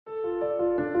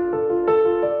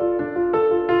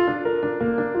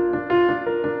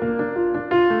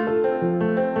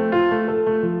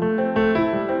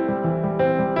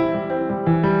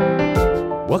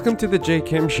to the J.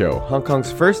 Kim Show, Hong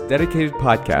Kong's first dedicated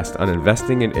podcast on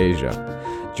investing in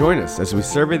Asia. Join us as we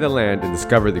survey the land and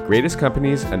discover the greatest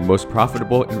companies and most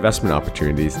profitable investment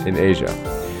opportunities in Asia.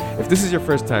 If this is your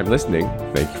first time listening,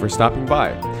 thank you for stopping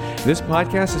by. This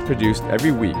podcast is produced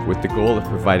every week with the goal of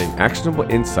providing actionable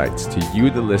insights to you,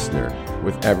 the listener,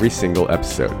 with every single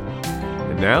episode.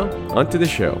 And now, on to the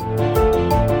show.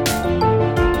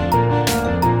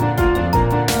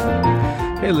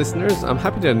 Hey listeners, I'm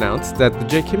happy to announce that the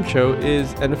J. Kim Show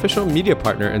is an official media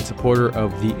partner and supporter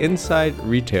of the Inside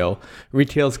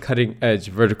Retail's cutting edge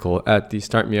vertical at the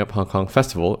Start Me Up Hong Kong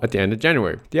Festival at the end of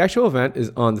January. The actual event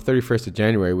is on the 31st of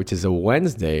January, which is a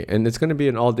Wednesday, and it's going to be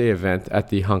an all-day event at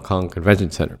the Hong Kong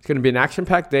Convention Center. It's going to be an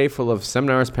action-packed day full of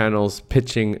seminars, panels,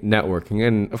 pitching, networking,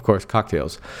 and of course,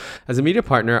 cocktails. As a media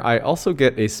partner, I also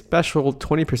get a special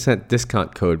 20%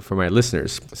 discount code for my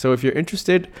listeners. So if you're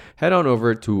interested, head on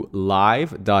over to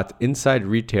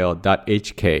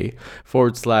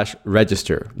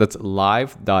live.insideretail.hk/register. That's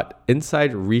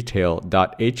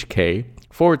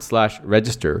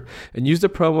live.insideretail.hk/register and use the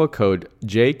promo code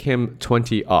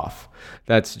JKIM20OFF.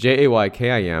 That's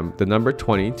JAYKIM, the number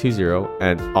 20,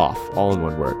 and off, all in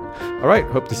one word. All right,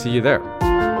 hope to see you there.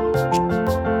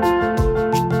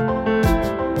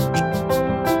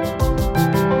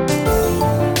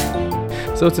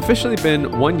 So it's officially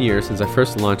been 1 year since I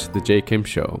first launched the J. Kim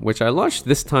Show, which I launched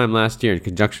this time last year in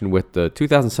conjunction with the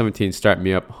 2017 Start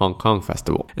Me Up Hong Kong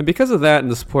Festival. And because of that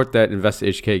and the support that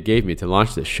InvestHK gave me to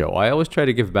launch this show, I always try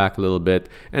to give back a little bit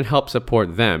and help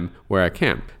support them where I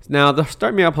can. Now, the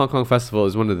Start Me Up Hong Kong Festival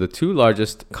is one of the two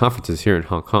largest conferences here in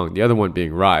Hong Kong, the other one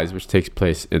being Rise, which takes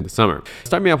place in the summer.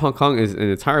 Start Me Up Hong Kong is an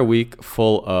entire week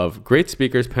full of great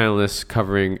speakers, panelists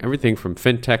covering everything from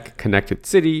fintech, connected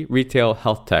city, retail,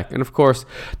 health tech, and of course,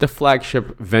 the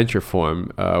flagship venture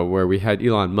forum where we had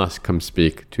Elon Musk come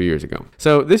speak 2 years ago.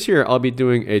 So this year, I'll be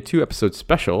doing a 2-episode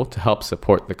special to help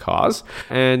support the cause,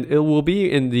 and it will be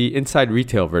in the Inside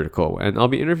Retail vertical, and I'll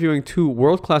be interviewing 2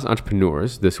 world-class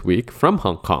entrepreneurs this week from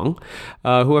Hong Kong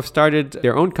who have started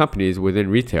their own companies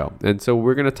within retail. And so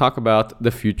we're going to talk about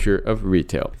the future of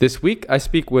retail. This week, I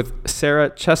speak with Sarah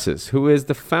Chessis, who is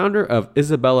the founder of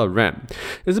Isabella Wren.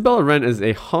 Isabella Wren is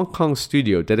a Hong Kong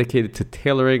studio dedicated to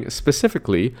tailoring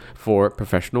specifically for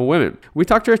professional women. We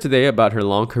talked to her today about her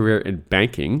long career in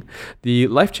banking, the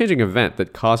life-changing event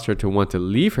that caused her to want to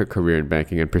leave her career in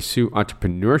banking and pursue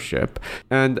entrepreneurship,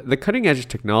 and the cutting-edge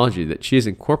technology that she is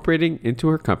incorporating into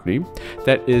her company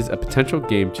that is a potential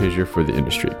game changer for the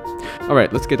industry. All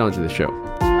right, let's get on to the show.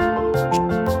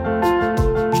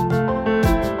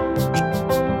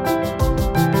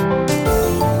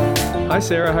 Hi,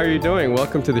 Sarah. How are you doing?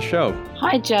 Welcome to the show.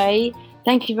 Hi, Jay.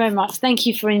 Thank you very much. Thank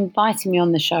you for inviting me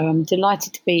on the show. I'm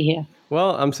delighted to be here.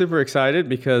 Well, I'm super excited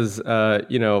because, my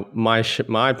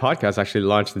podcast actually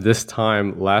launched this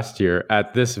time last year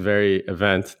at this very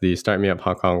event, the Start Me Up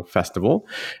Hong Kong Festival.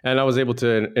 And I was able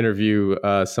to interview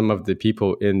some of the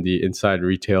people in the Inside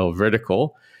Retail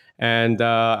vertical. And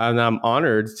I'm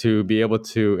honored to be able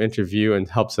to interview and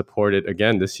help support it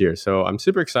again this year. So I'm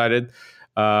super excited.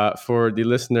 For the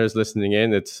listeners listening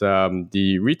in, it's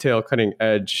the Retail Cutting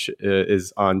Edge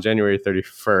is on January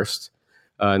 31st.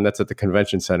 And that's at the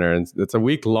Convention Center. And it's a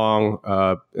week long,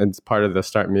 and it's part of the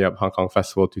Start Me Up Hong Kong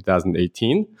Festival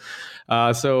 2018.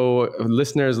 So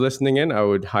listeners listening in, I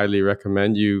would highly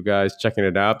recommend you guys checking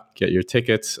it out. Get your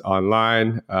tickets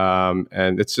online.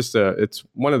 And it's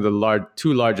one of the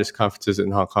 2 largest conferences in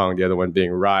Hong Kong, the other one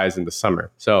being Rise in the summer.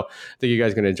 So I think you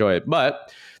guys are going to enjoy it.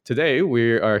 But today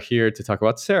we are here to talk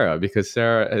about Sarah, because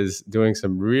Sarah is doing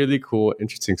some really cool,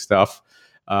 interesting stuff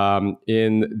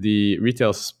in the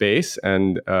retail space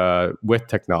and with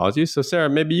technology. So Sarah,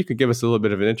 maybe you could give us a little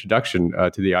bit of an introduction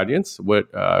to the audience.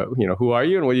 Who are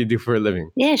you and what do you do for a living?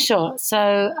 Yeah, sure.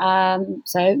 So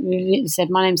you said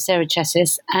my name's Sarah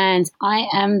Chessis, and I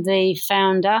am the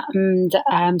founder and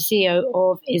CEO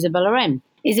of Isabella Wren.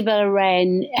 Isabella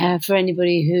Wren, for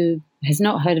anybody who has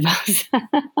not heard of us,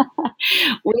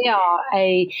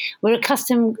 we're a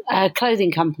custom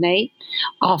clothing company.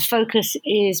 Our focus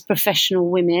is professional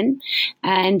women,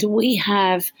 and we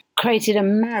have created a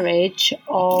marriage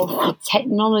of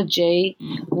technology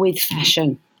with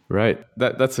fashion. Right.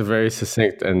 That's a very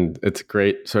succinct and it's a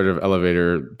great sort of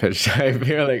elevator pitch. I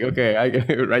feel like, okay, I get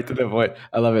it right to the point.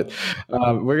 I love it.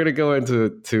 We're going to go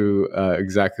into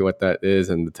exactly what that is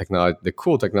and the technology, the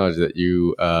cool technology that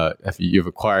you've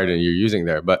acquired and you're using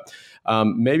there. But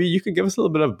maybe you could give us a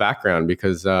little bit of background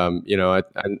because, I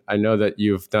know that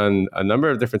you've done a number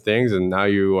of different things and now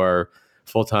you are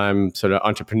full-time sort of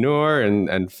entrepreneur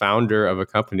and founder of a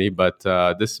company, but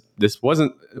this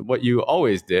wasn't what you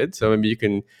always did. So maybe you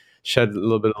can shed a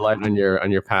little bit of light on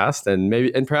your past,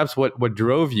 and perhaps what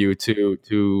drove you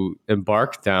to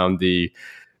embark down the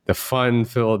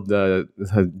fun-filled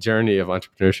journey of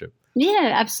entrepreneurship.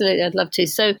 Yeah, absolutely. I'd love to.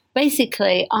 So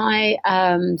basically, I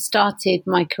started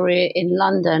my career in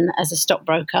London as a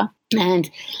stockbroker, and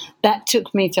that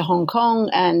took me to Hong Kong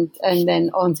and then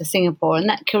on to Singapore. And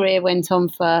that career went on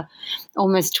for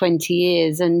almost 20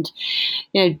 years. And,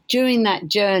 during that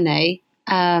journey,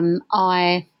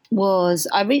 I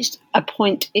reached a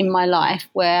point in my life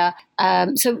where,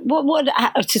 so what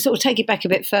to sort of take it back a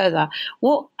bit further,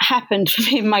 what happened for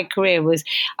me in my career was,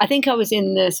 I think I was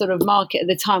in the sort of market at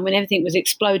the time when everything was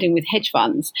exploding with hedge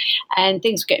funds and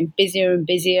things were getting busier and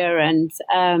busier, and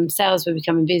sales were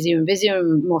becoming busier and busier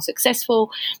and more successful.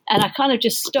 And I kind of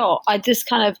just stopped. I just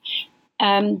kind of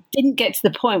didn't get to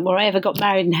the point where I ever got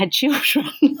married and had children.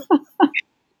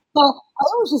 Well, I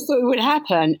always just thought it would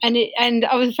happen, and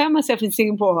I found myself in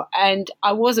Singapore, and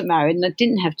I wasn't married, and I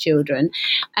didn't have children,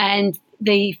 and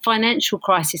the financial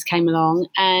crisis came along,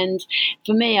 and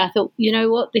for me, I thought, you know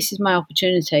what, this is my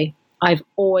opportunity. I've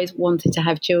always wanted to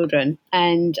have children,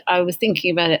 and I was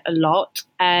thinking about it a lot,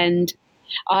 and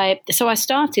I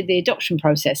started the adoption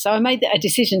process. So I made a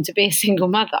decision to be a single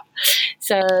mother.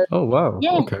 So oh wow,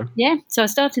 yeah, okay, yeah. So I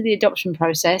started the adoption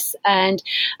process, and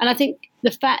I think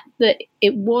the fact that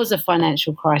it was a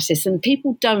financial crisis, and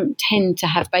people don't tend to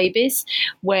have babies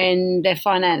when their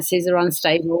finances are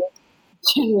unstable,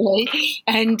 generally,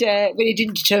 and but it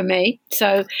didn't deter me.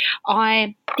 So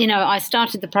I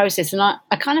started the process, and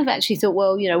I kind of actually thought,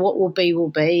 well, what will be will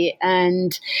be,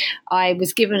 and I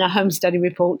was given a home study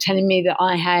report telling me that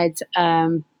I had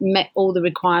met all the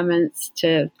requirements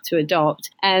to adopt,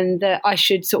 and that I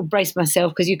should sort of brace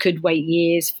myself because you could wait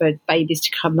years for babies to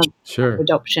come up for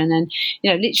adoption, and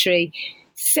literally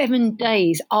 7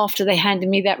 days after they handed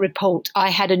me that report, I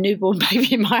had a newborn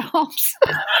baby in my arms.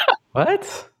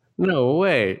 What? No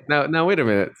way. Now, wait a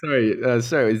minute.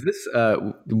 Sorry. Is this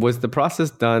was the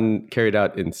process carried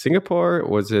out in Singapore?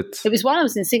 Was it? It was while I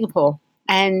was in Singapore,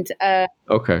 and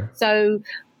okay. So,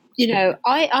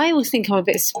 I always think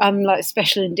I'm like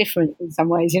special and different in some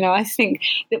ways. I think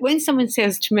that when someone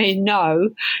says to me no,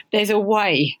 there's a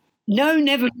way. No,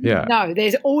 never. Yeah. No,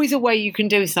 there's always a way you can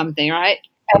do something, right?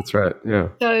 That's right, yeah.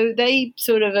 So they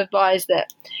sort of advised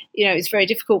that, it's very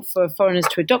difficult for foreigners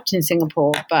to adopt in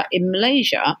Singapore, but in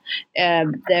Malaysia,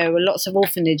 there were lots of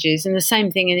orphanages, and the same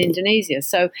thing in Indonesia.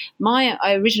 So my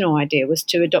original idea was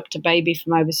to adopt a baby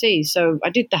from overseas. So I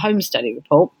did the home study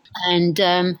report, and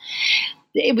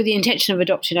with the intention of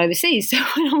adopting overseas. So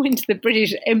when I went to the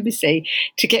British Embassy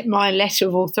to get my letter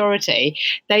of authority,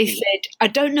 they said, I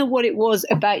don't know what it was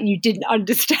about you didn't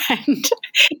understand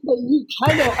that you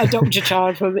cannot adopt a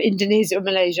child from Indonesia or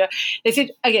Malaysia. They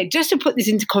said, okay, just to put this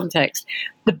into context,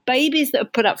 the babies that are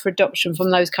put up for adoption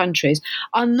from those countries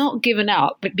are not given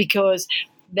up because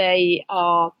they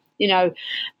are,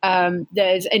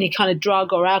 there's any kind of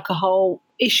drug or alcohol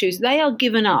issues. They are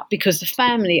given up because the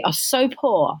family are so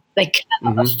poor they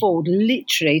cannot afford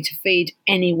literally to feed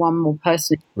any one more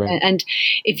person. Right. And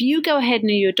if you go ahead and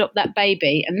you adopt that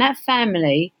baby and that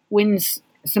family wins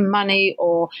some money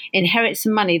or inherits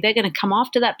some money, they're going to come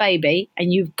after that baby,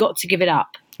 and you've got to give it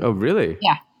up. Oh, really?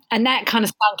 Yeah. And that kind of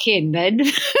sunk in then.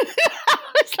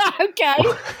 It's like, okay,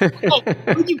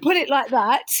 when you put it like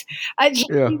that,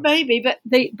 actually, maybe.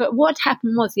 But what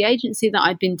happened was the agency that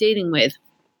I'd been dealing with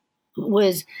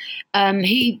was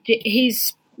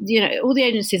he's all the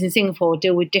agencies in Singapore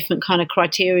deal with different kind of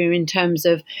criteria in terms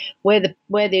of where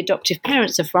the adoptive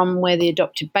parents are from, where the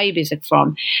adopted babies are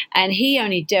from, and he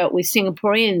only dealt with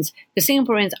Singaporeans. The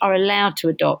Singaporeans are allowed to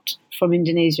adopt from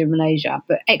Indonesia and Malaysia,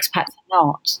 but expats are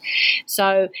not.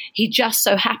 So he just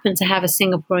so happened to have a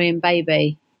Singaporean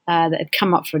baby that had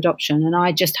come up for adoption, and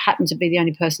I just happened to be the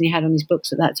only person he had on his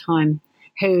books at that time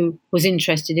who was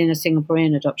interested in a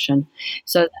Singaporean adoption.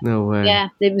 So no way. Yeah,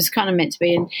 it was kind of meant to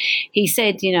be. And he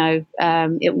said,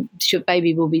 your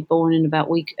baby will be born in about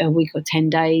a week or 10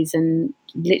 days. And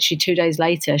literally 2 days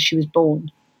later, she was born.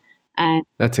 And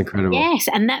that's incredible. Yes,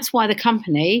 and that's why the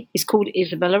company is called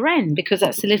Isabella Wren, because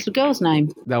that's the little girl's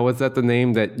name. Was that the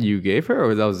name that you gave her,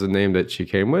 or that was the name that she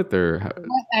came with? Or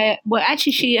well,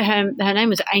 actually, her name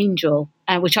was Angel,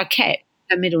 which I kept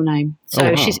her middle name.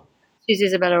 So wow. She's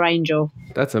Isabella Angel.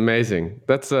 That's amazing.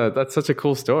 That's such a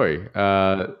cool story,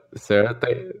 Sarah.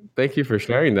 Thank you for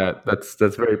sharing that. That's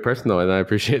very personal, and I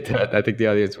appreciate that. I think the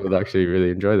audience will actually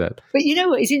really enjoy that. But you know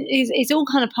what? It's all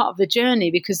kind of part of the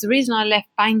journey, because the reason I left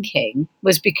banking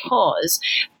was because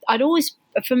I'd always,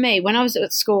 for me, when I was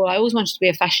at school, I always wanted to be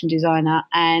a fashion designer,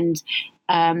 and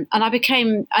And I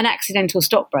became an accidental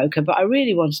stockbroker, but I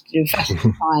really wanted to do fashion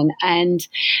design. And,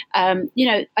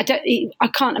 I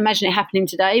can't imagine it happening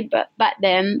today, but back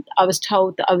then I was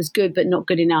told that I was good, but not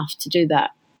good enough to do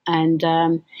that. And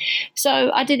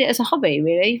so I did it as a hobby,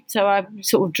 really. So I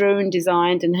sort of drew and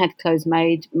designed and had clothes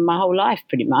made my whole life,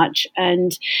 pretty much.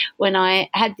 And when I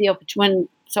had the opportunity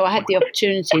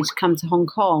to come to Hong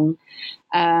Kong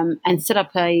and set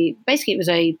up basically it was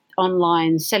a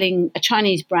online selling a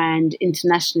Chinese brand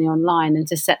internationally online, and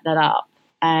to set that up.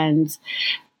 And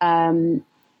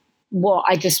what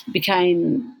I just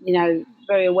became,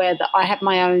 very aware that I had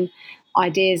my own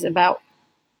ideas about.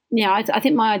 I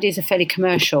think my ideas are fairly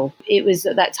commercial. It was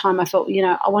at that time I thought,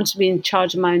 I wanted to be in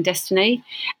charge of my own destiny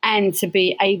and to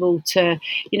be able to,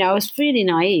 I was really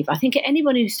naive. I think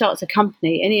anybody who starts a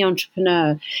company, any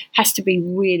entrepreneur, has to be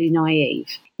really naive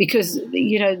because,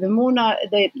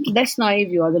 the less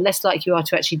naive you are, the less likely you are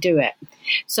to actually do it.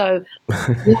 So,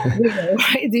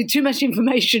 too much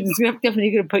information is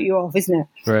definitely going to put you off, isn't it?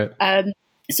 Right.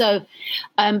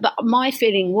 But my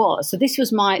feeling was, so this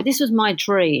was my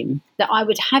dream, that I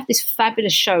would have this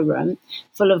fabulous showroom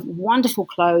full of wonderful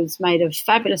clothes made of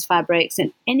fabulous fabrics,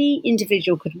 and any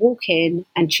individual could walk in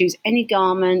and choose any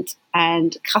garment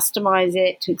and customize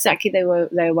it to exactly the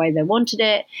way they wanted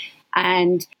it,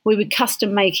 and we would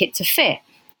custom make it to fit.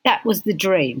 That was the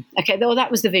dream. Okay, well,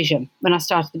 that was the vision when I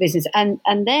started the business. And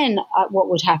then what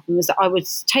would happen was that I would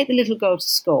take the little girl to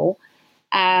school.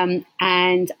 And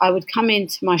I would come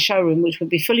into my showroom, which would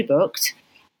be fully booked,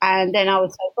 and then I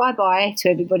would say bye-bye to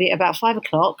everybody at about 5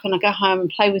 o'clock, and I'd go home and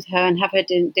play with her and have her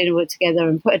dinner together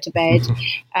and put her to bed,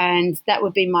 and that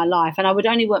would be my life. And I would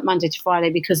only work Monday to Friday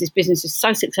because this business is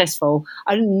so successful.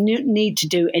 I didn't need to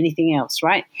do anything else,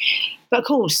 right? But of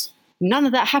course, none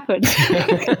of that happened.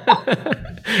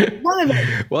 None of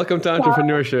it. Welcome to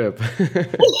entrepreneurship.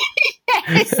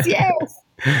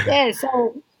 Yes.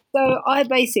 So I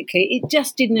it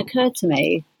just didn't occur to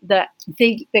me that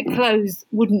the clothes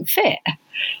wouldn't fit.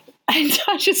 And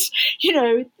I just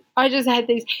had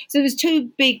these. So there was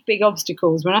two big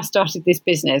obstacles when I started this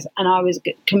business, and I was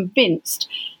convinced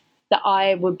that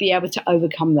I would be able to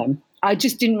overcome them. I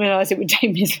just didn't realize it would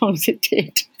take me as long as it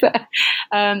did. But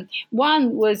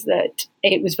one was that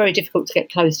it was very difficult to get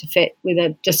clothes to fit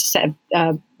with just a set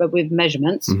of with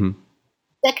measurements. Mm-hmm.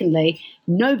 Secondly,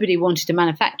 nobody wanted to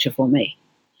manufacture for me.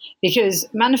 Because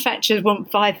manufacturers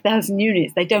want 5,000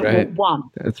 units. They don't want one.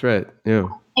 That's right. Yeah.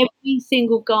 Every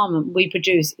single garment we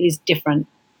produce is different.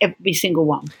 Every single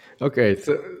one. Okay.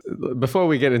 So before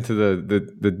we get into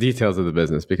the details of the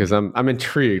business, because I'm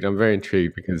intrigued. I'm very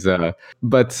intrigued because,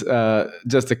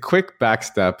 just a quick back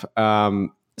step.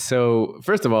 So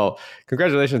first of all,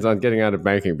 congratulations on getting out of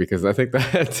banking, because I think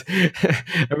that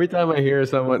every time I hear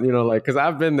someone, because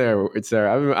I've been there,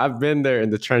 Sarah, I've been there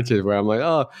in the trenches where I'm like,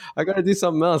 oh, I got to do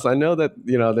something else. I know that,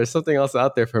 there's something else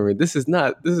out there for me. This is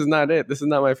not it. This is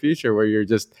not my future, where you're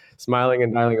just smiling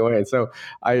and dialing away. And so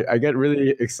I get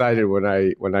really excited when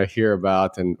I hear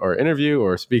about or interview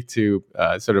or speak to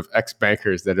sort of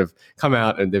ex-bankers that have come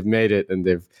out and they've made it and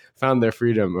they've found their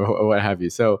freedom or what have you.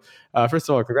 So first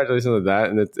of all, congratulations on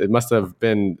that. And it must have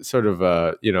been sort of,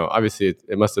 obviously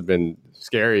it must have been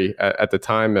scary at the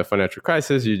time of financial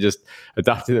crisis. You just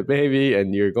adopted a baby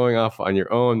and you're going off on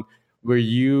your own. Were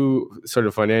you sort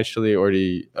of financially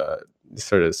already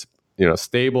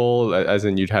stable, as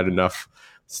in you'd had enough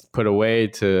put away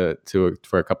for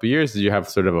a couple of years? Did you have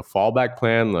sort of a fallback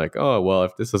plan? Like, oh, well,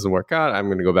 if this doesn't work out, I'm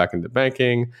going to go back into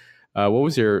banking. What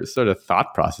was your sort of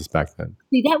thought process back then?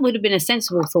 See, that would have been a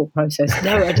sensible thought process.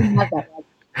 No, I didn't have that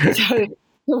one. So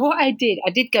what I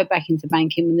did go back into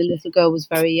banking when the little girl was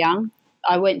very young.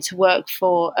 I went to work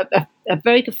for a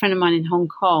very good friend of mine in Hong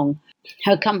Kong.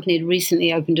 Her company had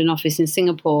recently opened an office in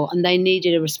Singapore, and they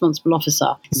needed a responsible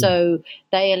officer. So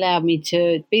they allowed me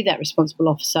to be that responsible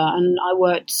officer, and I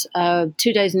worked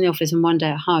 2 days in the office and 1 day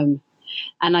at home.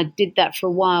 And I did that for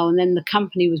a while, and then the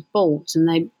company was bought, and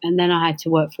then I had to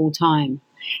work full time.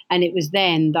 And it was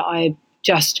then that I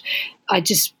just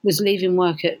was leaving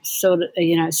work at 7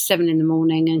 a.m.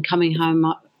 and coming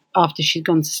home after she'd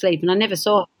gone to sleep, and I never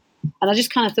saw her. And I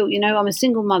just kind of thought, I'm a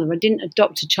single mother. I didn't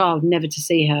adopt a child never to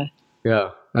see her. Yeah,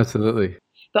 absolutely.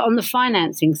 But on the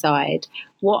financing side,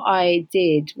 what I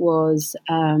did was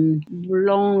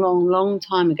long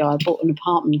time ago, I bought an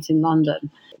apartment in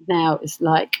London. Now it's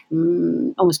like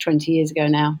almost 20 years ago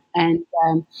now. And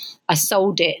I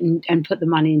sold it and put the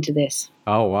money into this.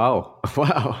 Oh, wow.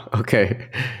 Wow. Okay.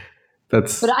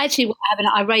 But actually what happened,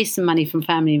 I raised some money from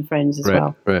family and friends as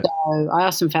well. Right. So I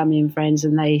asked some family and friends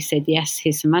and they said, yes,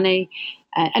 here's some money.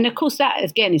 And of course, that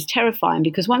again is terrifying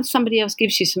because once somebody else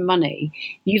gives you some money,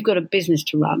 you've got a business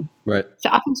to run. Right. So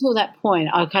up until that point,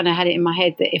 I kind of had it in my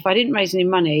head that if I didn't raise any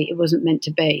money, it wasn't meant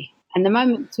to be. And the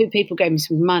moment two people gave me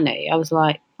some money, I was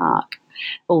like, fuck.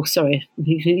 Oh, sorry,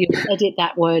 you edit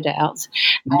that word out.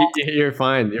 You're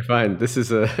fine. You're fine. This is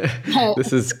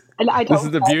this is the I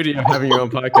beauty of having your own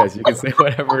podcast. You can say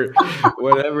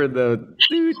whatever the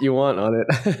dude you want on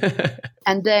it.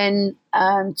 And then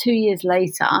 2 years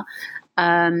later,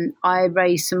 I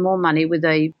raised some more money with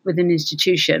an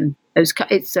institution.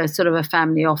 It's a sort of a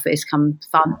family office come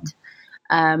fund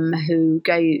and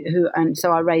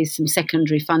so I raised some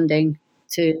secondary funding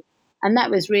and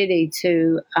that was really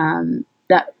for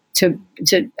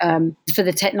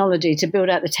the technology, to build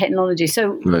out the technology.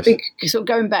 So, Nice. Sort of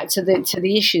going back to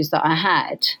the issues that I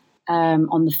had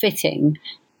on the fitting,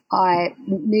 I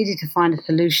needed to find a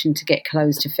solution to get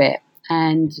clothes to fit.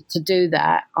 And to do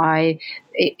that, I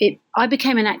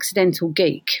became an accidental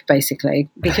geek, basically,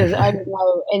 because I didn't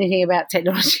know anything about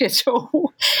technology at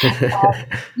all.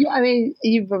 I mean,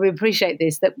 you probably appreciate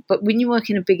this, but when you work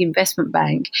in a big investment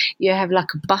bank, you have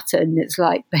like a button that's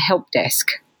like the help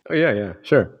desk. Oh, yeah,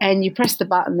 sure. And you press the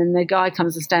button and the guy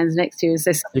comes and stands next to you and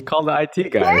says... You call the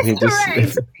IT guy and he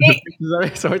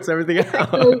just sorts everything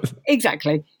out.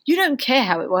 Exactly. You don't care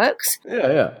how it works.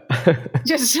 Yeah.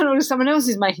 Just as long as someone else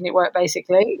is making it work,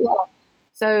 basically. Yeah.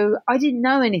 So I didn't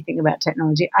know anything about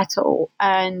technology at all.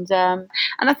 And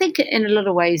I think in a lot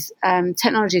of ways,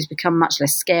 technology has become much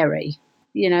less scary.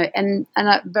 You know, and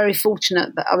I'm very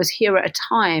fortunate that I was here at a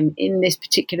time in this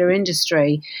particular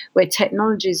industry where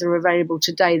technologies are available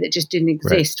today that just didn't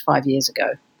exist 5 years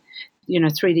ago. You know,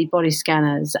 3D body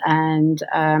scanners and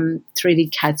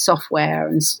 3D CAD software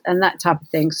and that type of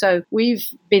thing. So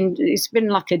it's been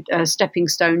like a stepping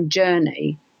stone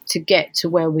journey to get to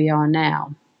where we are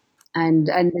now. And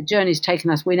the journey's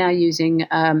taken us. We're now using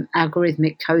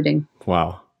algorithmic coding.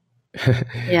 Wow.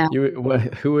 Yeah.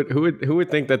 Who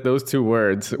would think that those two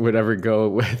words would ever go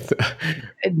with?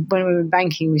 When we were in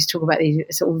banking, we used to talk about these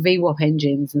sort of VWAP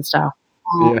engines and stuff.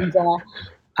 And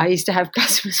I used to have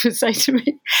customers who would say to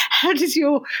me, "How does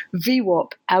your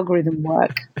VWAP algorithm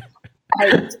work?"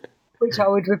 Which I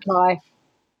would reply,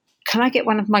 "Can I get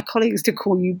one of my colleagues to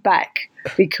call you back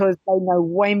because they know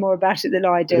way more about it than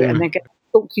I do, and they're going to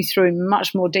talk you through in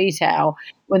much more detail."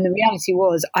 When the reality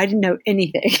was, I didn't know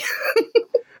anything.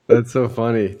 That's so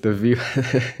funny. The view,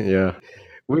 yeah.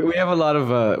 We have a lot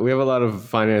of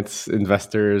finance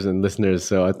investors and listeners,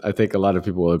 so I think a lot of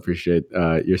people will appreciate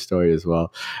your story as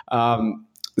well.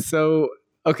 So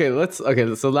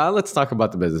now let's talk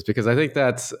about the business, because I think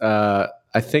that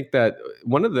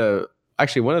one of the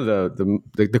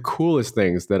coolest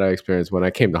things that I experienced when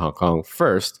I came to Hong Kong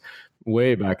first,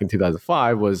 way back in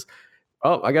 2005, was,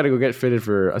 I got to go get fitted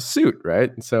for a suit, right?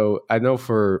 So I know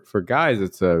for guys,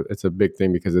 it's a big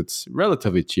thing because it's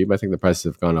relatively cheap. I think the prices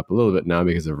have gone up a little bit now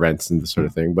because of rents and this sort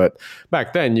of thing. But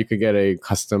back then, you could get a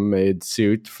custom-made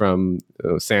suit from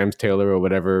Sam's Tailor or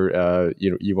whatever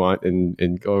you want,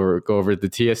 and go over the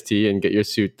TST and get your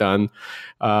suit done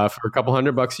for a couple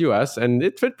 $100 US, and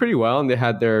it fit pretty well. And they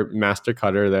had their master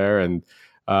cutter there, and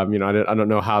I don't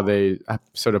know how they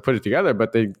sort of put it together,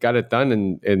 but they got it done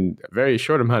in a very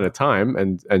short amount of time,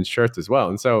 and shirts as well.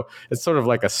 And so it's sort of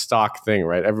like a stock thing,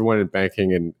 right? Everyone in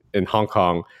banking in Hong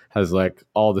Kong has like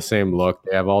all the same look.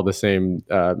 They have all the same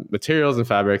materials and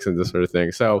fabrics and this sort of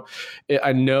thing. So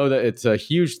I know that it's a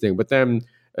huge thing. But then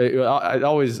I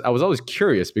was always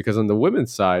curious, because on the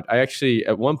women's side, I actually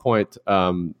at one point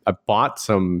I bought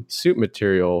some suit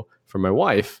material for my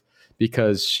wife,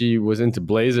 because she was into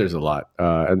blazers a lot.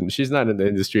 And she's not in the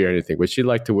industry or anything, but she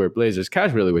liked to wear blazers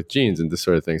casually with jeans and this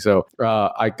sort of thing. So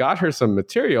I got her some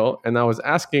material, and I was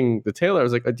asking the tailor, I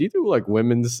was like, "Do you do like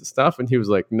women's stuff?" And he was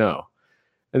like, "No."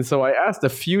 And so I asked a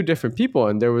few different people,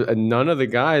 and none of the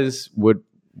guys would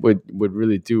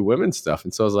really do women's stuff.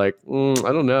 And so I was like,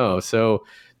 I don't know. So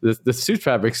the suit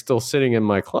fabric's still sitting in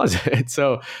my closet.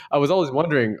 So I was always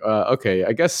wondering, okay,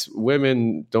 I guess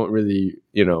women don't really,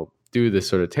 do this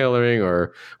sort of tailoring,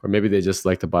 or maybe they just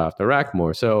like to buy off the rack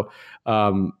more. So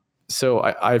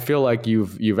I feel like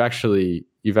you've actually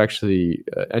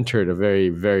entered a very,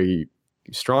 very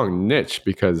strong niche,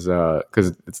 because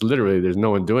it's literally, there's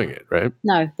no one doing it, right?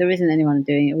 No, there isn't anyone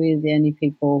doing it. We're the only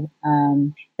people.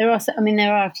 There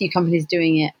are a few companies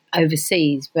doing it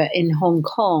overseas, but in Hong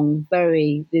Kong,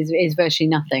 there's virtually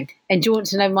nothing. And do you want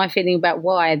to know my feeling about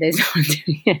why there's no one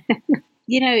doing it?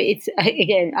 It's,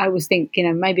 again, I always think,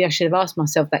 maybe I should have asked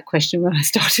myself that question when I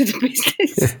started the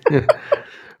business.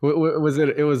 Was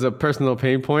it? It was a personal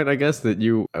pain point, I guess, that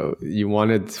you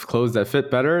wanted clothes that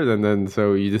fit better, and then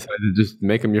so you decided to just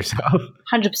make them yourself.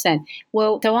 100%.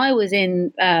 Well, so I was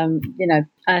in,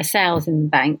 sales in the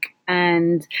bank,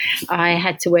 and I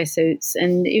had to wear suits,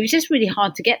 and it was just really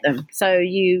hard to get them. So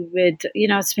you would,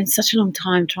 I'd spend such a long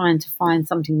time trying to find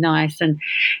something nice, and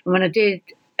when I did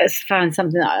found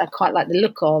something that I quite like the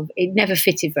look of, it never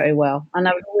fitted very well. And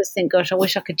I would always think, gosh, I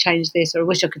wish I could change this, or I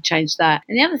wish I could change that.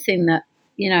 And the other thing that,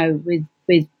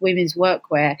 with women's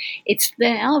workwear,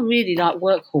 they are really like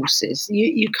workhorses.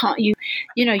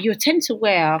 You tend to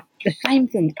wear the same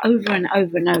thing over and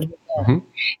over and over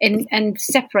again, and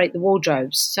separate the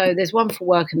wardrobes. So there's one for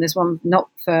work and there's one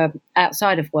not for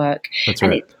outside of work. That's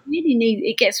and right.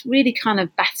 it gets really kind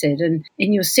of battered, and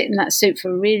you'll sit in that suit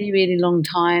for a really, really long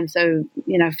time. So,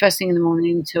 first thing in the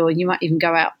morning until you might even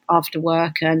go out after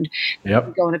work and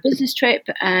go on a business trip.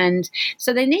 And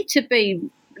so they need to be,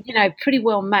 pretty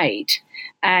well made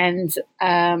and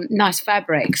nice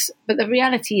fabrics. But the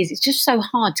reality is it's just so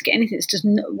hard to get anything that's just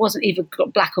wasn't either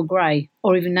black or grey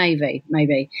or even navy,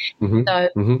 maybe. So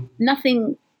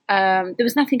nothing, there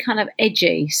was nothing kind of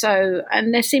edgy. So,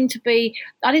 and I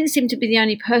didn't seem to be the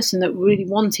only person that really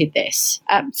wanted this.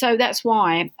 So that's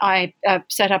why I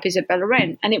set up Isabella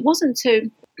Wren. And it wasn't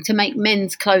to make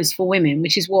men's clothes for women,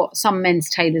 which is what some men's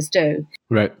tailors do.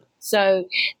 Right. So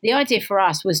the idea for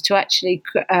us was to actually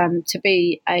to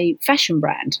be a fashion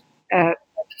brand, a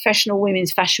professional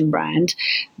women's fashion brand,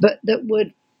 but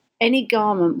any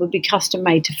garment would be custom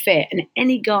made to fit, and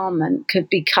any garment could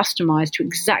be customized to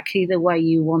exactly the way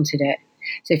you wanted it.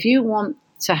 So if you want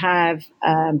to have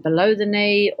below the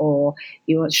knee, or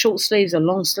you want short sleeves or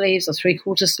long sleeves or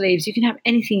 3/4 sleeves, you can have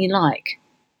anything you like.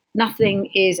 Nothing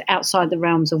is outside the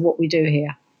realms of what we do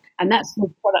here. And that's the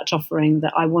product offering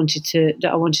that I wanted to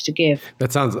give.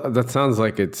 That sounds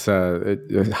like it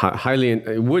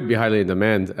would be highly in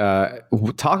demand.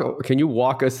 Can you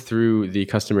walk us through the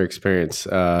customer experience?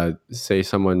 Say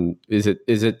someone is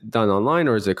it done online,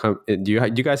 or is it? Do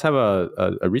you guys have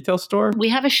a retail store? We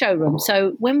have a showroom.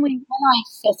 So when I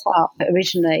set up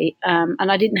originally,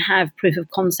 and I didn't have proof of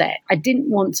concept, I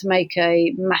didn't want to make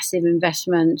a massive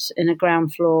investment in a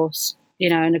ground floor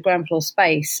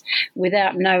space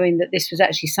without knowing that this was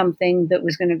actually something that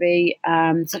was going to be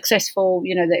successful,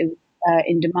 that it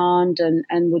in demand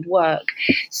and would work.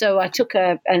 So I took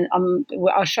our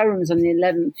showroom is on the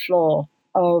 11th floor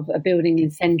of a building in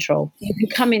Central. You can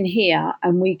come in here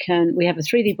and we have a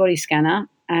 3D body scanner,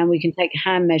 and we can take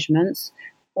hand measurements,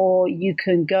 or you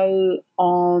can go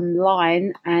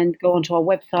online and go onto our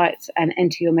website and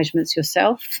enter your measurements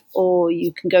yourself, or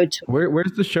you can go to...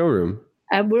 Where's the showroom?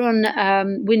 We're on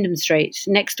Wyndham Street, just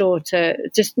next door to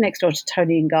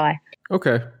Tony and Guy.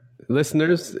 Okay,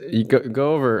 listeners, you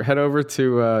head over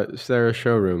to Sarah's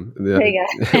showroom. There you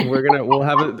go. we'll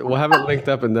have it linked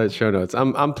up in the show notes.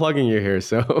 I'm plugging you here,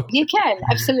 so you can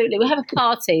absolutely. We have a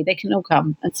party; they can all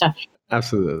come and stuff.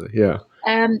 Absolutely, yeah.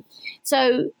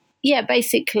 So yeah,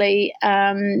 basically.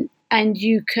 And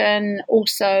you can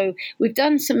also, we've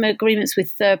done some agreements with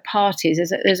third parties.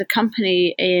 There's a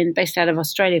company based out of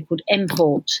Australia called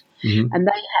Import, and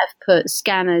they have put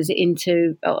scanners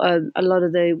into a lot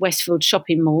of the Westfield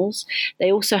shopping malls.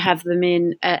 They also have them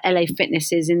in LA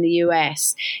Fitnesses in the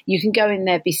US. You can go in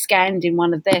there, be scanned in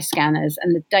one of their scanners,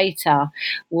 and the data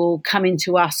will come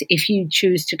into us if you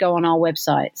choose to go on our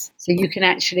websites. So you can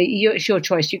actually, it's your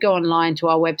choice. You go online to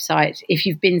our website. If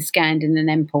you've been scanned in an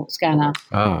Import scanner,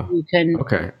 you can,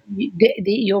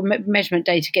 your measurement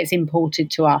data gets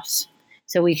imported to us.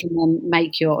 So we can then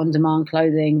make your on-demand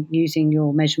clothing using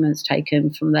your measurements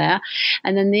taken from there.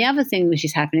 And then the other thing which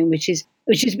is happening, which is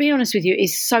to be honest with you,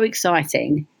 is so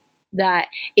exciting that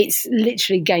it's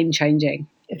literally game-changing.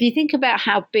 If you think about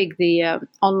how big the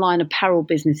online apparel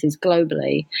business is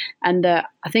globally, and I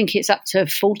think it's up to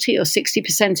 40 or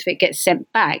 60% of it gets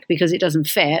sent back because it doesn't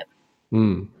fit,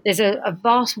 there's a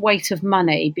vast weight of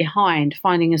money behind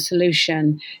finding a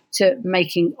solution to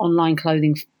making online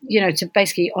clothing, to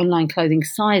basically online clothing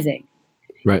sizing.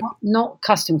 Right. Not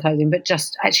custom clothing, but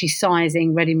just actually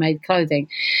sizing ready-made clothing.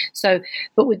 So,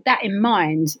 but with that in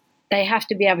mind, they have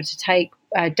to be able to take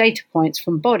data points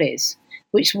from bodies,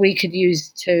 which we could use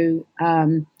to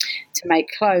make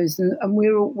clothes. And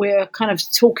we're kind of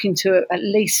talking to at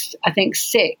least, I think,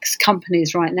 6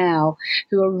 companies right now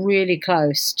who are really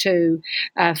close to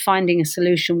finding a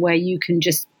solution where you can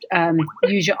just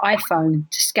use your iPhone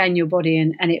to scan your body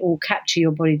and it will capture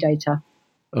your body data.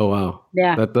 Oh, wow.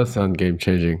 Yeah. That does sound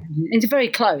game-changing. It's very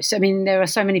close. I mean, there are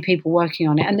so many people working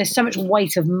on it, and there's so much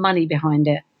weight of money behind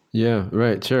it. Yeah,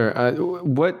 right, sure. At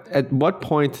what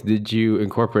point did you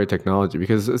incorporate technology?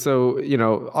 Because so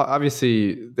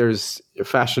obviously there's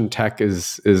fashion tech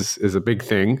is a big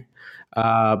thing,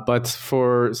 but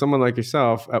for someone like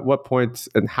yourself, at what point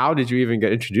and how did you even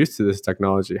get introduced to this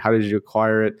technology? How did you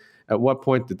acquire it? At what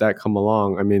point did that come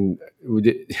along? I mean,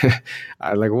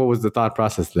 like what was the thought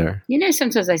process there?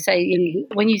 Sometimes they say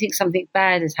when you think something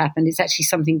bad has happened, it's actually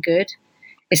something good.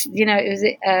 It's,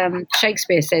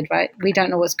 Shakespeare said, right, we don't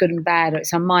know what's good and bad, or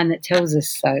it's our mind that tells us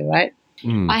so, right?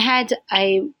 Mm.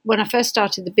 When I first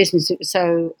started the business,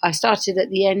 I started at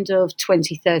the end of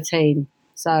 2013,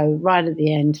 so right at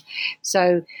the end.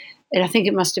 So, and I think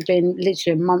it must have been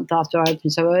literally a month after I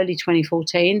opened, so early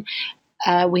 2014.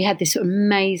 We had this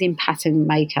amazing pattern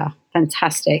maker,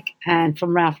 fantastic, and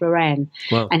from Ralph Lauren.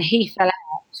 Wow. And he fell out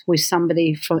with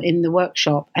somebody in the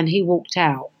workshop, and he walked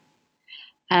out.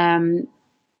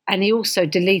 And he also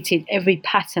deleted every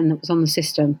pattern that was on the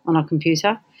system on our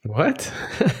computer. What?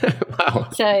 Wow.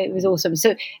 So it was awesome.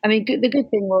 So, I mean, the good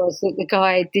thing was that the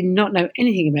guy did not know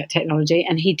anything about technology,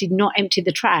 and he did not empty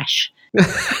the trash.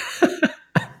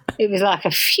 It was like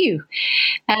a phew.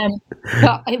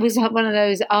 But it was like one of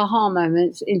those aha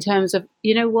moments in terms of,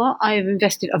 you know what? I have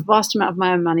invested a vast amount of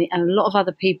my own money and a lot of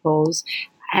other people's,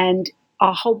 and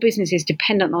our whole business is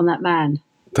dependent on that man.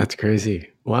 That's crazy.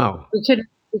 Wow. We couldn't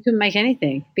make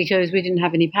anything because we didn't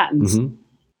have any patents.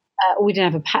 Mm-hmm. We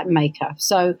didn't have a patent maker.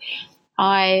 So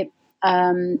that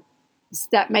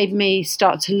made me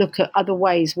start to look at other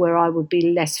ways where I would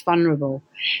be less vulnerable.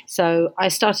 So I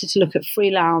started to look at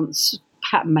freelance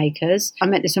patent makers. I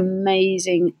met this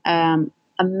amazing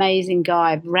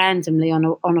guy randomly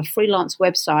on a freelance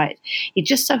website. He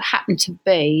just so happened to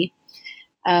be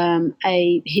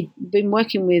he'd been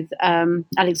working with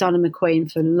Alexander McQueen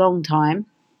for a long time.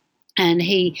 And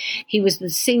he was the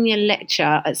senior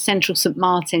lecturer at Central St.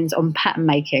 Martin's on pattern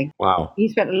making. Wow. He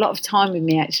spent a lot of time with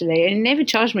me, actually, and he never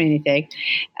charged me anything.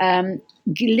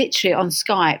 Literally on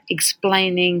Skype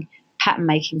explaining pattern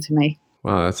making to me.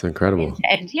 Wow, that's incredible.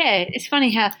 And yeah, it's funny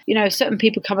how, certain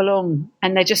people come along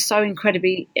and they're just so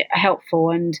incredibly helpful.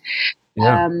 And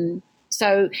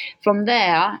so from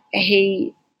there,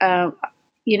 he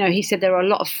said there are a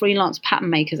lot of freelance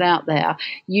pattern makers out there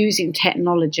using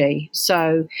technology.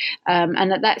 So,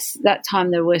 and at that time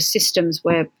there were systems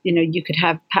where, you could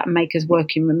have pattern makers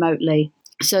working remotely.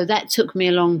 So that took me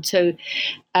along to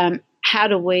how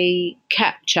do we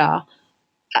capture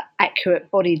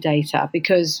accurate body data,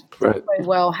 because right. very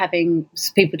well having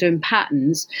people doing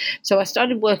patterns. So I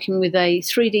started working with a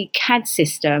 3D CAD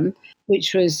system,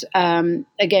 which was,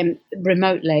 again,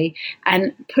 remotely,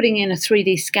 and putting in a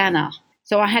 3D scanner.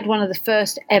 So I had one of the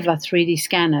first ever 3D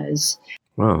scanners.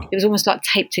 Wow. It was almost like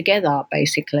taped together,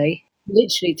 basically.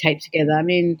 Literally taped together. I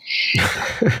mean...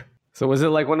 So was it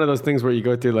like one of those things where you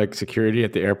go through like security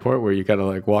at the airport where you got to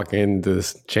like walk into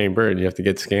this chamber and you have to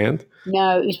get scanned?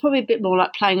 No, it was probably a bit more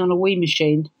like playing on a Wii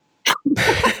machine.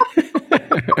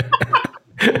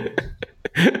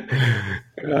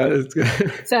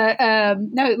 So,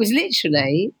 no, it was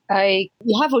literally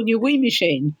you have on your Wii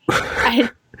machine.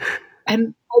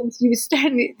 And you were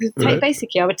standing,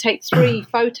 basically I would take 3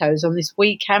 photos on this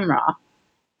Wii camera,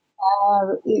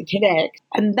 connect,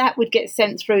 and that would get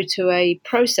sent through to a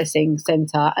processing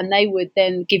center, and they would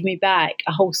then give me back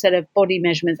a whole set of body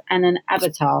measurements and an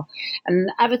avatar. And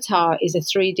an avatar is a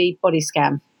 3D body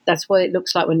scan. That's what it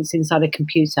looks like when it's inside a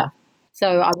computer.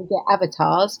 So I would get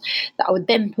avatars that I would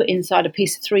then put inside a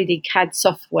piece of 3D CAD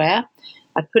software.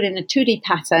 I'd put in a 2D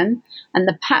pattern, and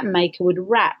the pattern maker would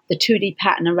wrap the 2D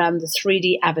pattern around the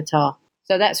 3D avatar.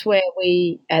 So that's where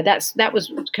that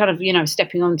was kind of,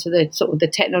 stepping onto the sort of the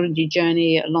technology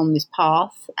journey along this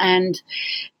path. And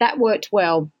that worked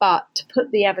well. But to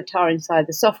put the avatar inside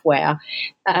the software,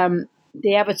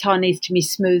 the avatar needs to be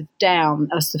smoothed down,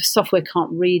 as the software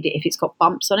can't read it if it's got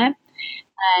bumps on it.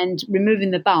 And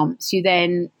removing the bumps, you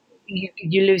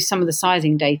lose some of the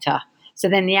sizing data. So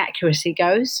then the accuracy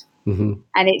goes. Mm-hmm.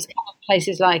 And it's kind of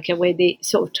places like where the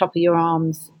sort of top of your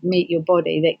arms meet your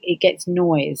body, that it gets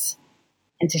noise.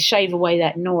 And to shave away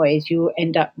that noise, you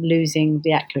end up losing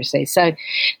the accuracy. So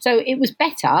it was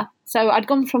better. So I'd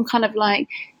gone from kind of like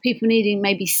people needing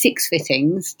maybe 6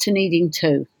 fittings to needing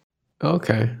 2.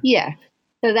 Okay. Yeah.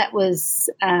 So that was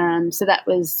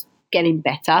getting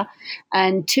better.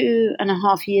 And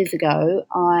 2.5 years ago,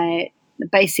 I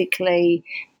basically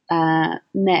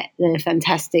met the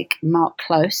fantastic Mark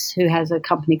Close, who has a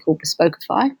company called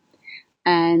Bespokeify.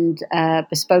 And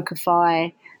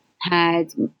Bespokeify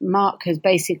Mark had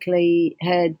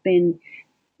been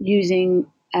using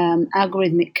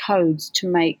algorithmic codes to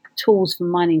make tools for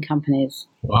mining companies.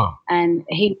 Wow. And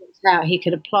he was Now he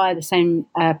could apply the same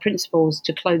principles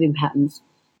to clothing patterns.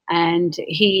 And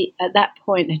he, at that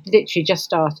point, had literally just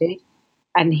started,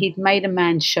 and he'd made a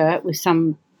man's shirt with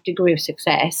some degree of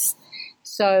success.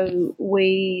 So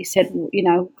we said,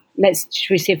 should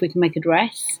we see if we can make a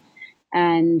dress?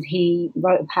 And he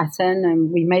wrote a pattern,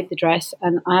 and we made the dress.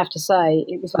 And I have to say,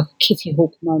 it was like a Kitty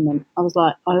Hawk moment. I was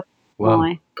like, oh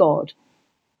my God,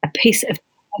 a piece of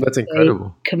that's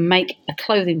incredible. Can make a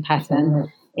clothing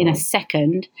pattern in a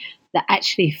second that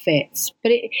actually fits.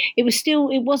 But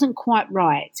it wasn't quite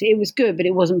right. It was good, but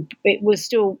it was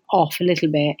still off a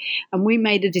little bit. And we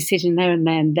made a decision there and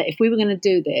then that if we were going to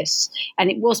do this,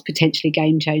 and it was potentially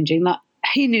game changing, like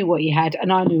he knew what he had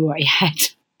and I knew what he had.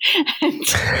 And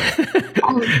so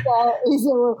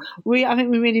I think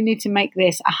we really need to make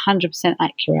this 100%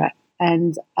 accurate.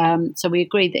 And so we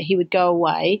agreed that he would go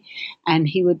away and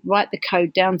he would write the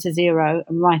code down to 0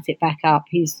 and write it back up.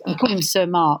 I call him Sir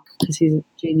Mark because he's a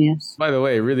genius. By the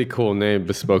way, really cool name,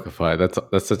 Bespokeify.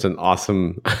 That's such an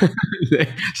awesome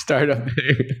startup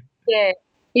name. Yeah,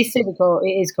 he's super cool.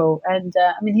 It is cool. And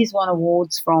he's won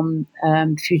awards from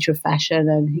Future of Fashion,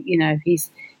 and he's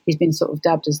been sort of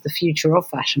dubbed as the future of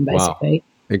fashion, basically. Wow.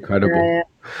 Incredible.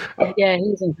 Yeah,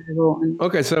 he's incredible.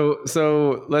 Okay,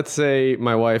 so let's say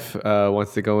my wife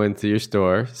wants to go into your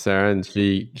store, Sarah, and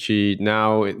she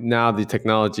now the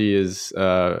technology is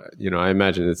I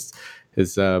imagine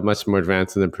is much more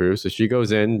advanced and improved. So she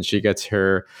goes in, and she gets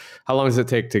her. How long does it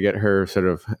take to get her sort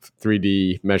of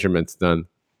 3D measurements done?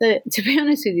 To be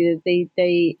honest with you,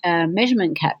 the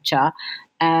measurement capture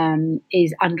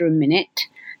is under a minute,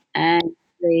 and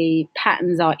the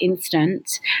patterns are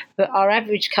instant, but our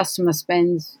average customer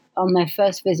spends on their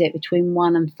first visit between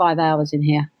 1 and 5 hours in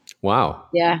here. Wow.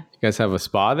 Yeah. You guys have a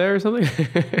spa there or something?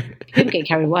 Couldn't get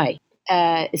carried away.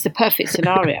 It's the perfect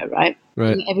scenario, right?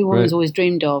 Right. Everyone's always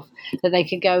dreamed of, that they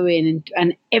could go in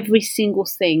and every single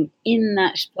thing in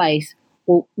that place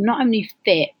will not only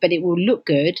fit, but it will look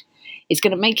good. It's going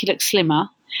to make you look slimmer.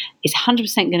 It's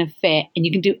 100% going to fit, and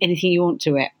you can do anything you want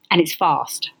to it. And it's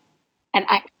fast. And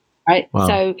right. Wow.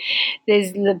 So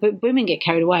women get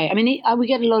carried away. I mean, we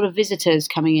get a lot of visitors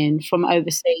coming in from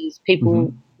overseas,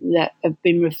 people that have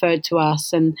been referred to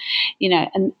us, and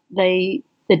and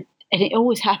and it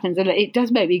always happens, and it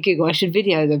does make me giggle. I should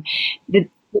video them. The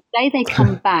day they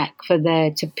come back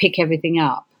to pick everything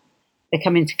up, they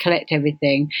come in to collect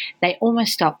everything. They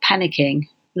almost start panicking,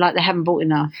 like they haven't bought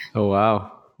enough. Oh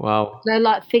wow. Wow. They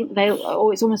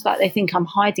it's almost like they think I'm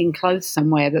hiding clothes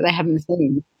somewhere that they haven't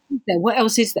seen. What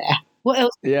else is there? What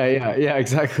else? Yeah,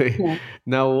 exactly. Yeah.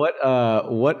 Now,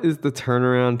 what is the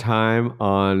turnaround time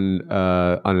on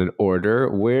an order?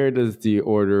 Where does the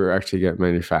order actually get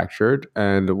manufactured,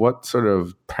 and what sort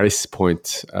of price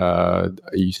point are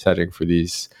you setting for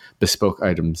these bespoke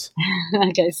items?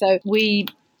 Okay, so we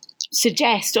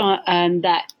suggest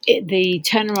that the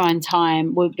turnaround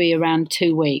time would be around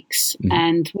 2 weeks,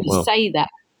 and we say that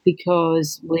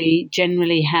because we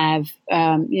generally have,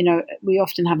 we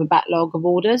often have a backlog of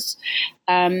orders,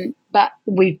 but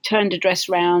we've turned a dress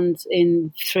round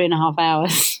in 3.5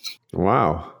 hours.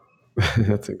 Wow.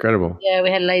 That's incredible. Yeah,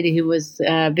 we had a lady who was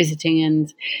visiting,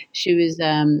 and she was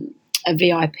a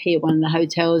VIP at one of the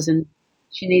hotels, and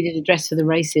she needed a dress for the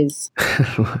races.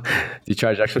 Do you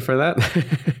charge extra for that?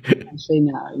 Actually,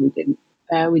 no, we didn't.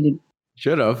 We didn't.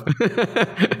 Should have.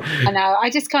 I know. I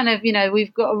just kind of,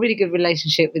 we've got a really good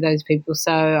relationship with those people,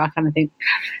 so I kind of think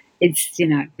it's,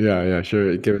 Yeah,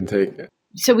 sure. Give and take.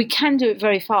 So we can do it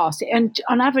very fast, and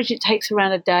on average, it takes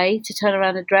around a day to turn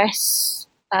around a dress.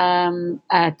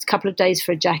 A couple of days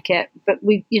for a jacket, but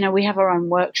we have our own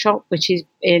workshop, which is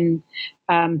in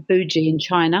Buji in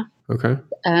China. Okay.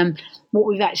 What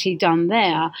we've actually done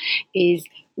there is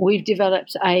we've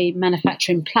developed a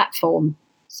manufacturing platform.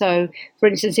 So, for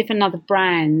instance, if another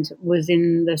brand was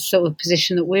in the sort of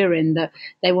position that we're in, that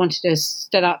they wanted to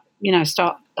start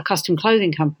a custom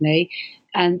clothing company,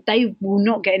 and they will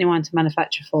not get anyone to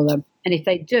manufacture for them. And if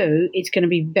they do, it's going to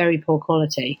be very poor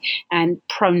quality and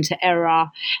prone to error.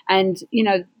 And,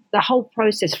 the whole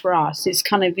process for us is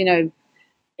kind of,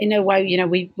 in a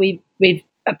way, we've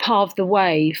paved the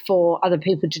way for other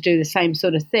people to do the same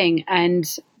sort of thing. And,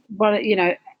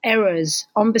 errors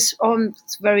on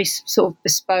very sort of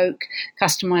bespoke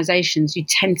customizations, you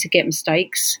tend to get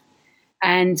mistakes.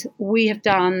 And we've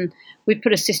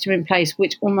put a system in place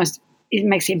which it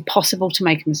makes it impossible to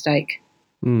make a mistake.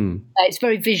 It's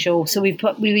very visual. So we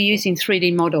were using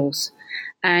 3D models,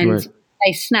 and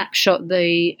they snapshot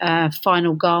the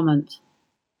final garment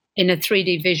in a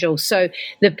 3D visual. So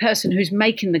the person who's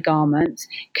making the garment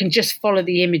can just follow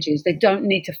the images. They don't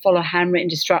need to follow handwritten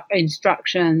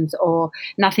instructions, or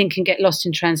nothing can get lost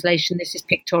in translation. This is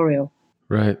pictorial.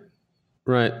 Right.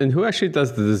 Right. And who actually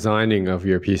does the designing of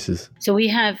your pieces? So we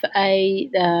have a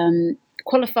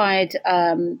qualified,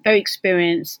 very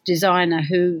experienced designer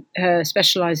who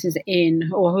specialises in,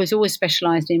 or who has always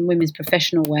specialised in, women's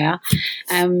professional wear.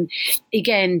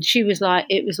 Again, she was like,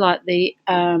 it was like the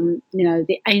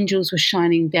the angels were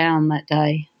shining down that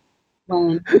day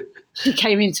when she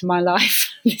came into my life.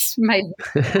 This made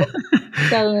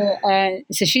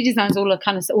so she designs all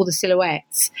the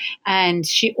silhouettes, and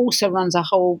she also runs a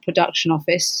whole production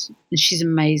office, and she's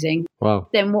amazing. Wow.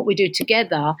 Then what we do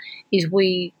together is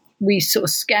we sort of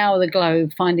scour the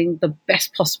globe, finding the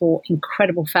best possible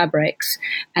incredible fabrics,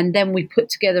 and then we put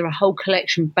together a whole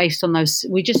collection based on those.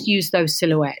 We just use those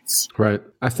silhouettes. Right.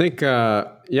 I think, I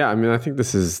think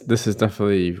this is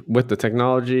definitely, with the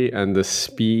technology and the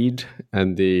speed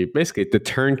and basically the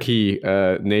turnkey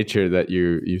nature that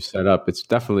you set up, it's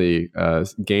definitely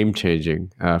game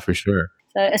changing for sure.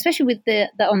 So, especially with the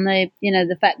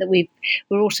fact that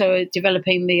we're also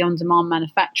developing the on-demand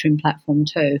manufacturing platform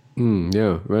too.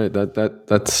 Yeah, right.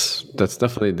 That's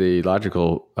definitely the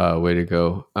logical way to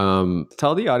go.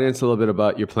 Tell the audience a little bit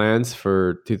about your plans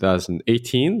for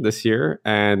 2018, this year,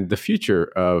 and the future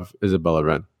of Isabella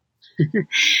Wren.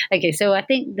 Okay, so I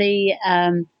think we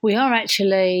are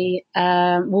actually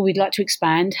we'd like to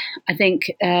expand. I think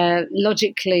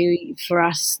logically for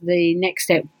us, the next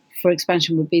step for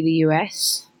expansion would be the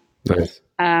US. Nice.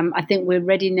 I think we're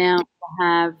ready now to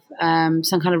have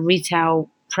some kind of retail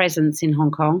presence in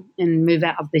Hong Kong and move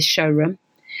out of this showroom.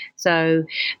 So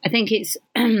I think it's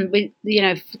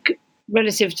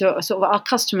relative to sort of our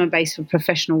customer base for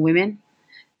professional women.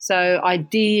 So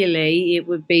ideally, it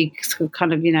would be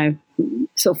kind of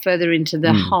sort of further into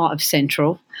the heart of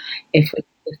Central, if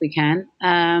we can,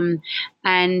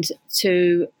 and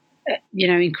to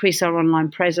increase our online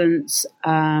presence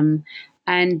and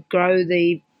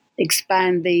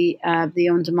expand the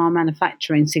on-demand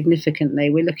manufacturing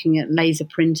significantly. We're looking at laser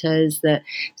printers that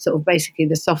sort of basically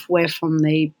the software from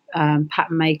the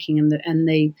pattern making and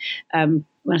the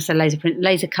when I say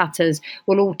laser cutters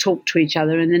will all talk to each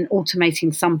other, and then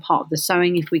automating some part of the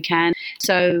sewing if we can.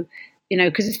 So,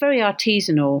 because it's very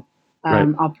artisanal, right,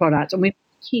 our product, and we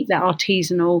keep that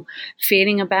artisanal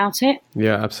feeling about it.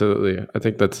 Yeah, absolutely. I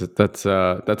think that's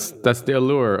the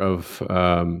allure of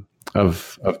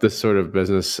this sort of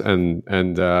business, and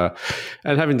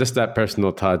having just that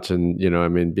personal touch, and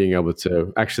being able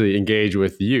to actually engage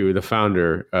with you, the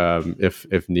founder,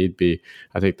 if need be.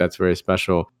 I think that's very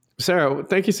special. Sarah,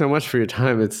 thank you so much for your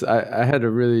time. It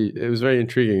was very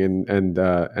intriguing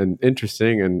and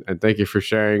interesting, and thank you for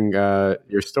sharing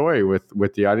your story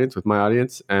with the audience, with my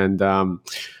audience. And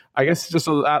I guess just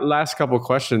a last couple of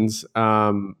questions.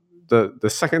 The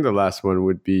second to last one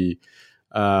would be,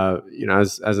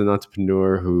 as an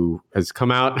entrepreneur who has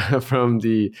come out from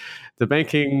the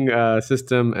banking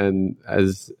system and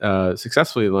has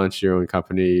successfully launched your own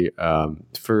company,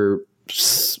 for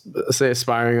say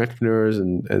aspiring entrepreneurs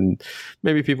and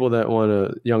maybe people that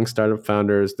young startup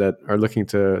founders that are looking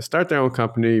to start their own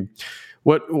company,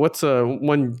 what's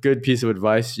one good piece of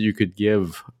advice you could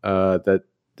give that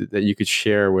you could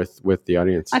share with the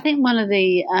audience? I think one of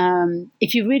the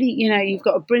if you really you've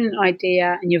got a brilliant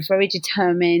idea and you're very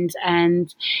determined,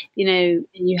 and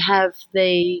you have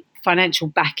the financial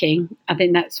backing, I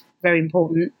think that's very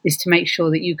important, is to make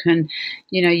sure that you can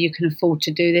afford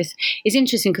to do this. It's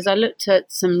interesting because I looked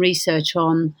at some research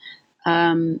on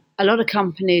a lot of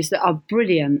companies that are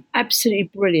brilliant, absolutely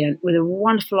brilliant, with a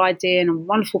wonderful idea and a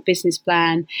wonderful business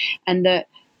plan, and that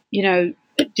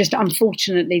just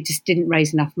unfortunately just didn't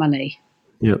raise enough money.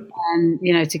 Yep.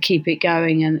 And to keep it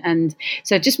going, and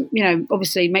so just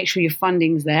obviously make sure your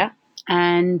funding's there.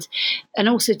 And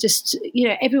also just,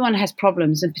 everyone has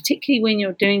problems, and particularly when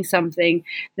you're doing something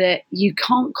that you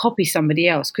can't copy somebody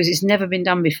else because it's never been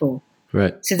done before.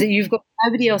 Right. So that you've got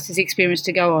nobody else's experience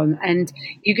to go on, and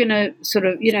you're going to sort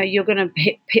of, you're going to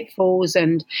hit pitfalls,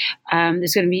 and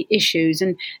there's going to be issues,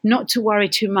 and not to worry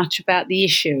too much about the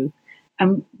issue,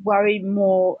 and think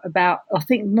more about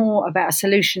a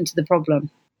solution to the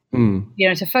problem.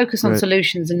 To focus on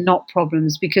solutions and not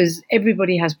problems, because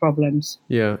everybody has problems.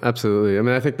 Yeah, absolutely. I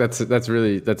mean, I think that's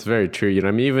very true.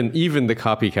 Even the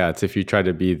copycats, if you try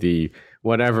to be the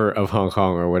whatever of Hong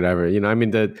Kong or whatever. I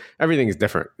mean, everything is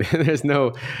different. there's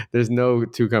no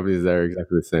two companies that are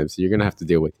exactly the same. So you're gonna have to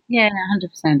deal with it. Yeah,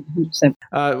 100%,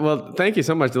 100%. Well, thank you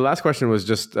so much. The last question was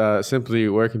just simply,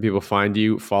 where can people find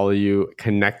you, follow you,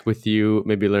 connect with you,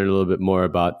 maybe learn a little bit more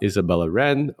about Isabella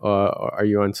Wren? Or are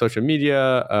you on social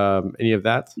media? Any of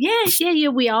that? Yes, yeah,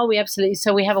 we are. We absolutely.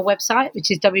 So we have a website,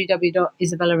 which is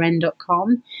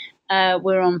www.isabellawren.com.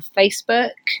 We're on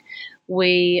Facebook.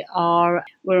 We're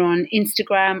on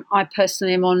Instagram. I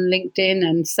personally am on LinkedIn,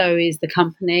 and so is the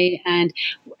company. And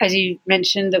as you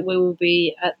mentioned, that we will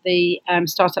be at the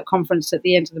startup conference at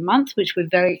the end of the month, which we're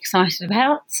very excited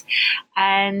about.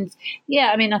 And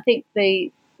yeah, I mean, I think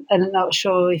and I'm not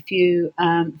sure if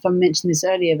I mentioned this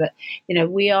earlier, but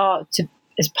we are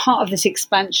as part of this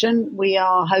expansion, we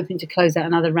are hoping to close out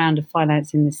another round of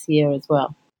financing this year as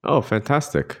well. Oh,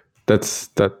 fantastic! That's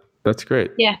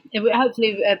great. Yeah,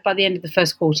 hopefully by the end of the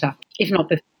first quarter, if not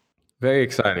before. Very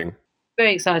exciting.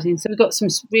 Very exciting. So we've got some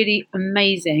really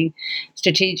amazing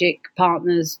strategic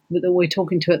partners that we're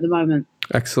talking to at the moment.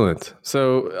 Excellent.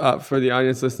 So for the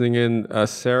audience listening in,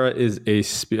 Sarah is a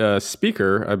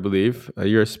speaker, I believe.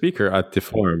 You're a speaker at the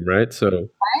forum, right? So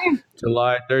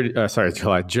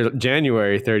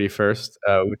January 31st,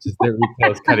 which is the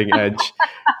Retail's Cutting Edge.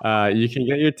 You can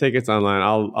get your tickets online.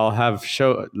 I'll have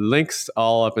show links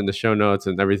all up in the show notes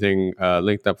and everything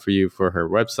linked up for you for her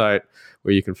website,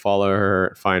 where you can follow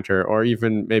her, find her, or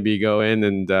even maybe go in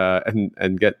and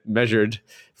get measured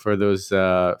for those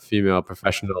female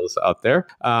professionals out there.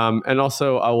 And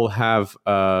also, I will have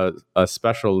a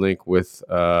special link with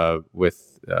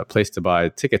place to buy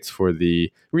tickets for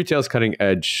the Retail's Cutting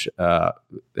Edge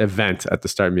event at the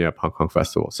Start Me Up Hong Kong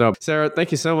Festival. So, Sarah,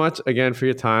 thank you so much again for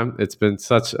your time. It's been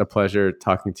such a pleasure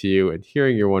talking to you and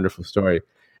hearing your wonderful story.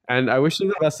 And I wish you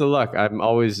the best of luck. I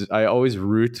always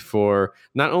root for,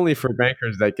 not only for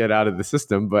bankers that get out of the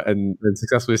system, and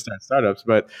successfully start startups,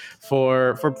 but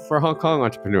for Hong Kong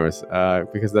entrepreneurs,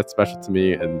 because that's special to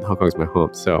me, and Hong Kong is my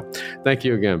home. So thank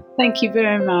you again. Thank you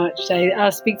very much.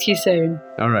 I'll speak to you soon.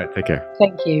 All right. Take care.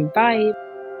 Thank you. Bye.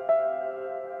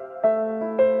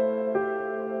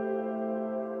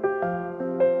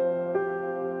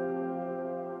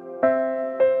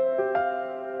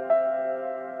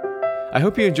 I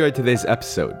hope you enjoyed today's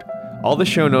episode. All the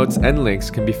show notes and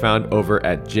links can be found over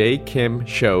at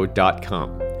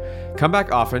jkimshow.com. Come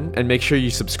back often and make sure you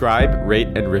subscribe, rate,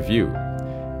 and review.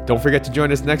 Don't forget to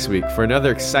join us next week for another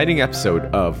exciting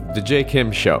episode of The J.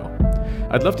 Kim Show.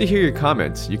 I'd love to hear your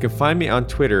comments. You can find me on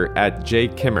Twitter at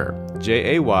jkimmer,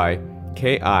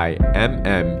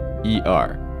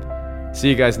 JAYKIMMER. See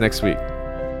you guys next week.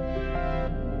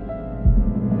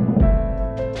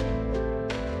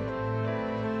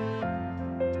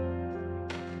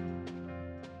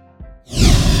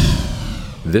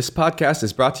 This podcast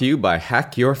is brought to you by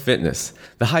Hack Your Fitness,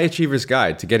 the high achiever's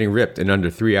guide to getting ripped in under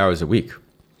 3 hours a week.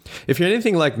 If you're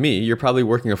anything like me, you're probably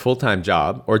working a full-time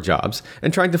job or jobs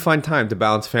and trying to find time to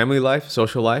balance family life,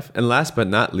 social life, and last but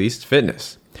not least,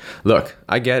 fitness. Look,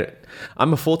 I get it.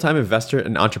 I'm a full-time investor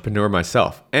and entrepreneur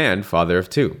myself, and father of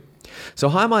two. So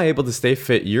how am I able to stay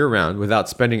fit year-round without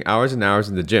spending hours and hours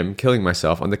in the gym killing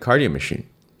myself on the cardio machine?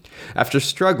 After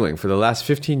struggling for the last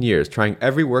 15 years trying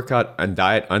every workout and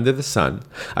diet under the sun,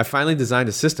 I finally designed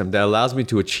a system that allows me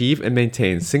to achieve and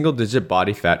maintain single-digit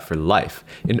body fat for life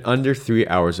in under 3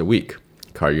 hours a week.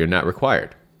 Cardio not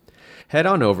required. Head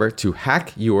on over to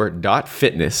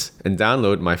hackyour.fitness and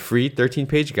download my free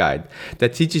 13-page guide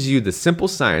that teaches you the simple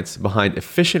science behind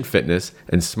efficient fitness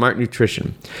and smart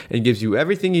nutrition and gives you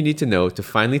everything you need to know to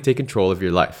finally take control of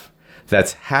your life.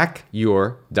 That's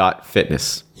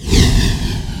hackyour.fitness.